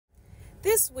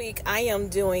This week, I am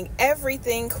doing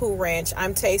everything Cool Ranch.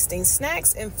 I'm tasting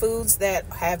snacks and foods that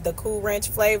have the Cool Ranch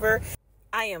flavor.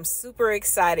 I am super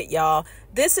excited, y'all.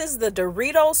 This is the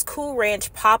Doritos Cool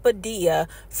Ranch Papadia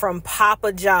from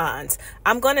Papa John's.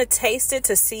 I'm going to taste it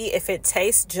to see if it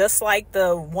tastes just like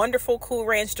the wonderful Cool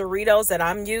Ranch Doritos that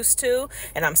I'm used to,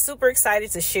 and I'm super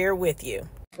excited to share with you.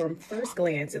 From first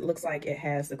glance, it looks like it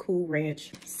has the Cool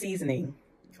Ranch seasoning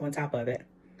on top of it.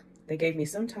 They gave me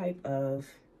some type of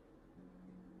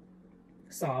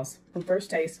sauce. From first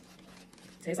taste,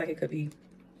 tastes like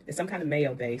it's some kind of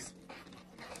mayo base.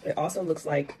 It also looks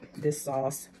like this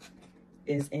sauce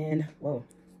is in, whoa,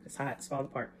 it's hot, it's falling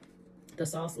apart. The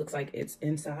sauce looks like it's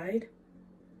inside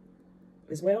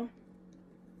as well.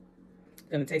 I'm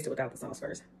gonna taste it without the sauce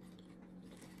first.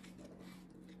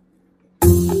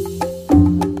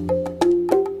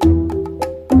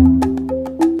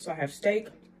 So I have steak,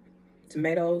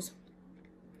 tomatoes,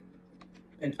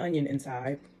 and onion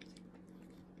inside.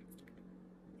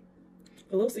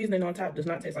 The little seasoning on top does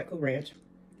not taste like Cool Ranch.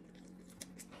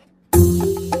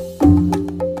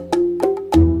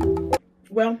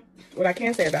 Well, what I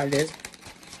can say about it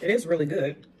is really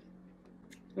good.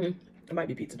 It might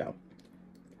be pizza dough,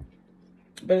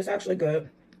 but it's actually good.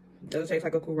 Does it taste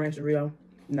like a Cool Ranch Dorito?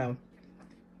 No,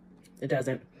 it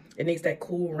doesn't. It needs that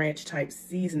Cool Ranch type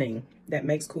seasoning that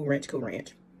makes Cool Ranch Cool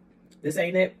Ranch. This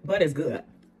ain't it, but it's good.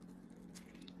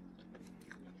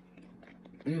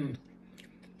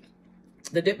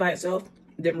 The dip by itself,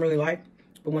 didn't really like,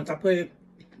 but once I put it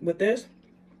with this,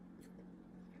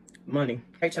 money.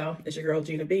 All right, y'all, it's your girl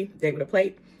Gina B. Day with a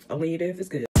plate. I'll leave it if it's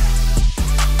good.